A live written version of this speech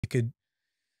You could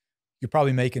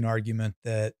probably make an argument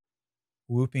that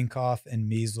whooping cough and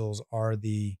measles are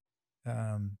the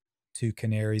um, two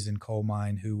canaries in coal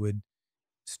mine who would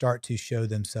start to show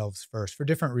themselves first for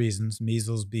different reasons.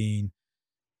 Measles being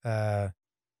uh,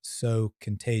 so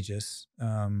contagious.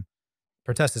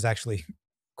 Pertussis is actually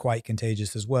quite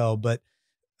contagious as well, but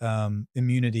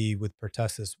immunity with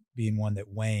pertussis being one that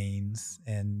wanes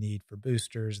and need for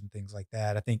boosters and things like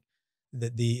that. I think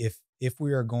that the if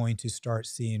we are going to start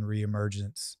seeing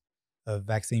reemergence of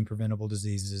vaccine preventable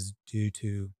diseases due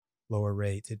to lower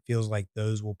rates, it feels like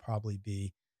those will probably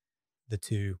be the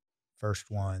two first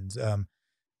ones.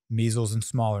 Measles in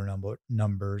smaller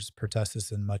numbers,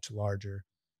 pertussis in much larger,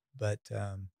 but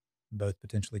both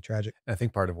potentially tragic. And I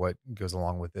think part of what goes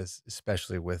along with this,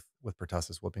 especially with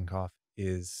pertussis whooping cough,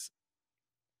 is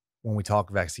when we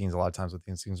talk vaccines, a lot of times with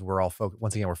these things, we're all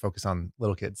once again, we're focused on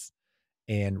little kids.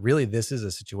 And really, this is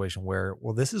a situation where,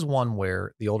 well, this is one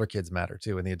where the older kids matter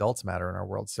too, and the adults matter in our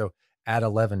world. So at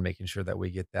 11, making sure that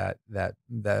we get that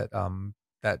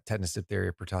tetanus,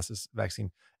 diphtheria, pertussis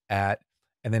vaccine at,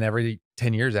 and then every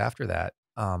 10 years after that,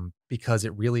 because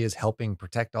it really is helping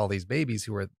protect all these babies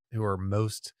who are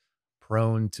most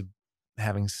prone to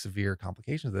having severe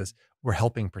complications of this. We're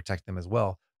helping protect them as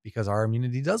well because our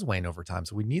immunity does wane over time.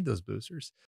 So we need those boosters.